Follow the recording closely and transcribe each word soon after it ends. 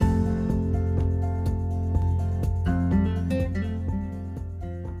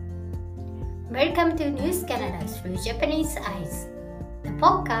Welcome to News Canada through Japanese Eyes, the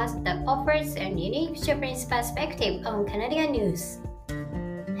podcast that offers a unique Japanese perspective on Canadian news.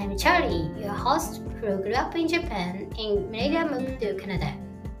 I'm Charlie, your host who grew up in Japan and later moved to Canada.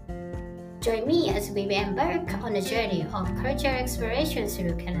 Join me as we embark on a journey of cultural exploration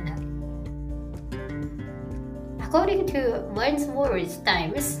through Canada. According to Wordsworth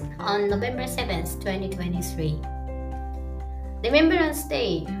Times on November 7th, 2023. Remembrance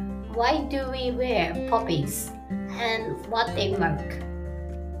Day. Why do we wear poppies and what they mark?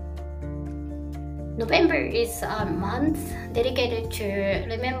 November is a month dedicated to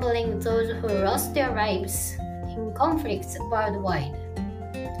remembering those who lost their lives in conflicts worldwide.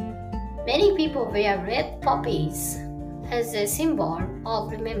 Many people wear red poppies as a symbol of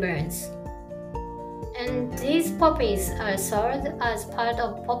remembrance. And these poppies are sold as part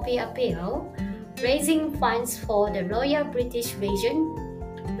of Poppy Appeal, raising funds for the Royal British Legion,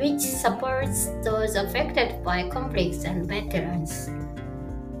 which supports those affected by conflicts and veterans.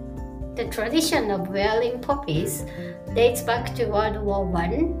 The tradition of wearing poppies dates back to World War I,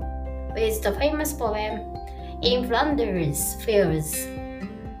 with the famous poem In Flanders Fields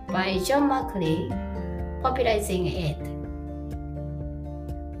by John Macleay popularizing it.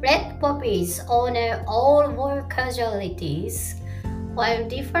 Red poppies honor all war casualties, while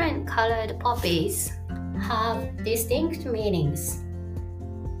different colored poppies have distinct meanings.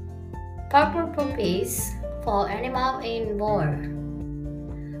 Purple poppies for animal in war.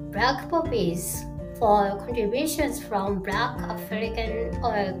 Black poppies for contributions from Black African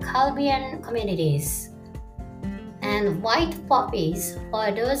or Caribbean communities. And white poppies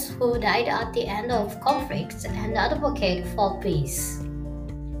for those who died at the end of conflicts and advocate for peace.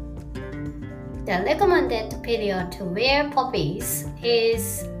 The recommended period to wear poppies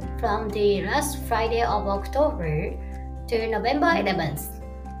is from the last Friday of October to November 11th.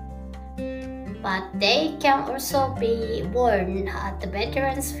 But they can also be worn at the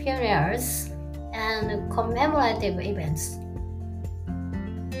veterans' funerals and commemorative events.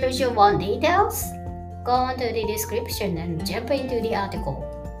 If you want details, go on to the description and jump into the article.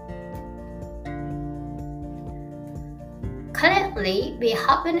 Currently, we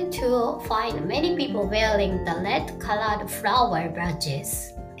happen to find many people wearing the red-colored flower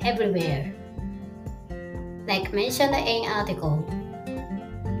badges everywhere, like mentioned in the article.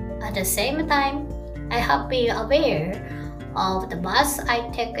 At the same time, I have been aware of the bus I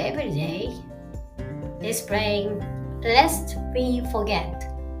take every day, displaying "Lest we forget."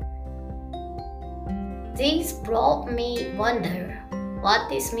 This brought me wonder what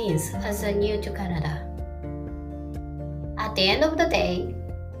this means as a new to Canada. At the end of the day,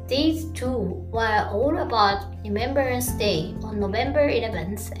 these two were all about Remembrance Day on November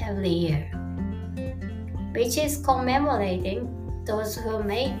 11th every year, which is commemorating those who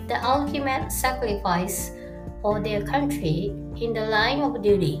made the ultimate sacrifice for their country in the line of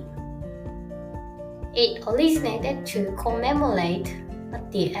duty. It originated to commemorate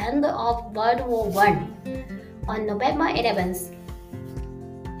at the end of World War I on November 11th,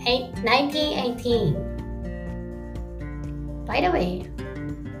 1918. By the way,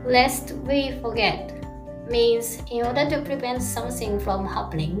 lest we forget means in order to prevent something from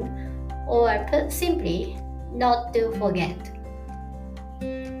happening, or put simply, not to forget.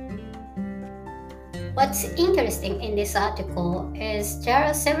 What's interesting in this article is there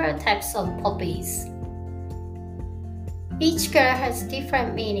are several types of poppies. Each color has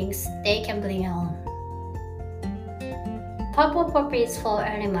different meanings they can bring on. Purple poppies for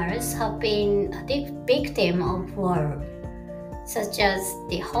animals have been a victim of war, such as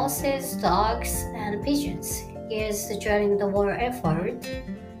the horses, dogs, and pigeons used during the war effort,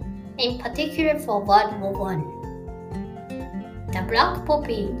 in particular for World War I. The black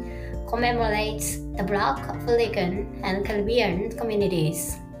poppy commemorates the Black African and Caribbean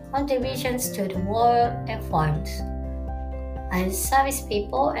communities' contributions to the war effort as service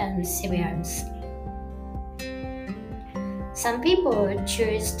people and civilians. Some people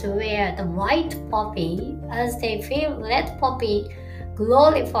choose to wear the white poppy as they feel red poppy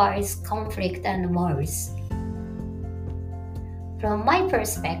glorifies conflict and wars. From my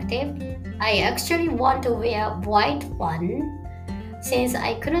perspective, I actually want to wear white one since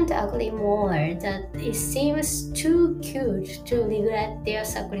I couldn't agree more that it seems too cute to regret their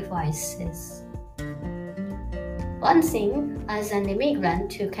sacrifices. One thing, as an immigrant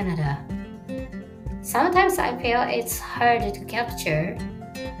to Canada, sometimes I feel it's hard to capture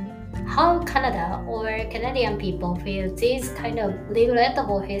how Canada or Canadian people feel this kind of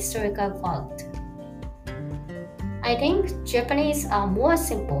regrettable historical fact. I think Japanese are more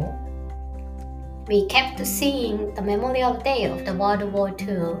simple. We kept seeing the Memorial Day of the World War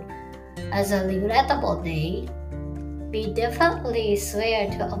II as a regrettable day, we definitely swear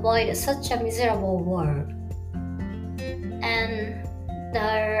to avoid such a miserable world. And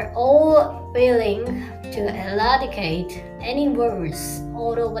they're all willing to eradicate any wars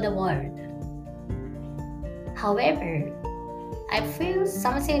all over the world. However, I feel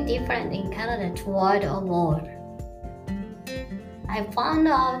something different in Canada toward a war. I found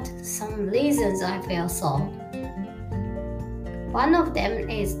out some reasons I feel so. One of them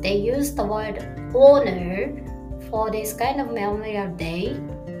is they use the word honor for this kind of memorial day.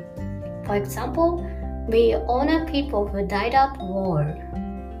 For example, we honor people who died at war.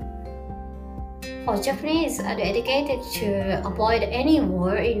 For Japanese are dedicated to avoid any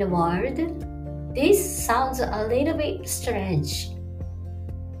war in the world, this sounds a little bit strange.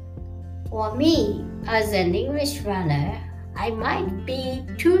 For me, as an English learner, I might be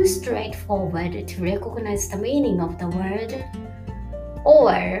too straightforward to recognize the meaning of the word,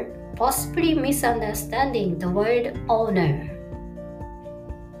 or possibly misunderstanding the word honor.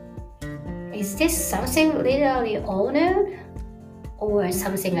 Is this something literally honored, or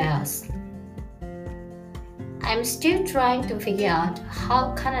something else? I'm still trying to figure out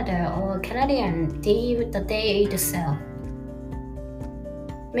how Canada or Canadian deem the day itself.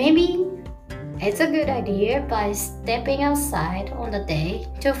 Maybe it's a good idea by stepping outside on the day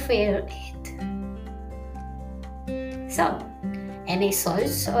to feel it. So, any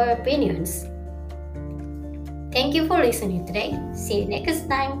thoughts or opinions? Thank you for listening today. See you next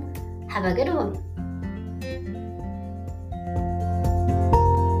time. Have a good one.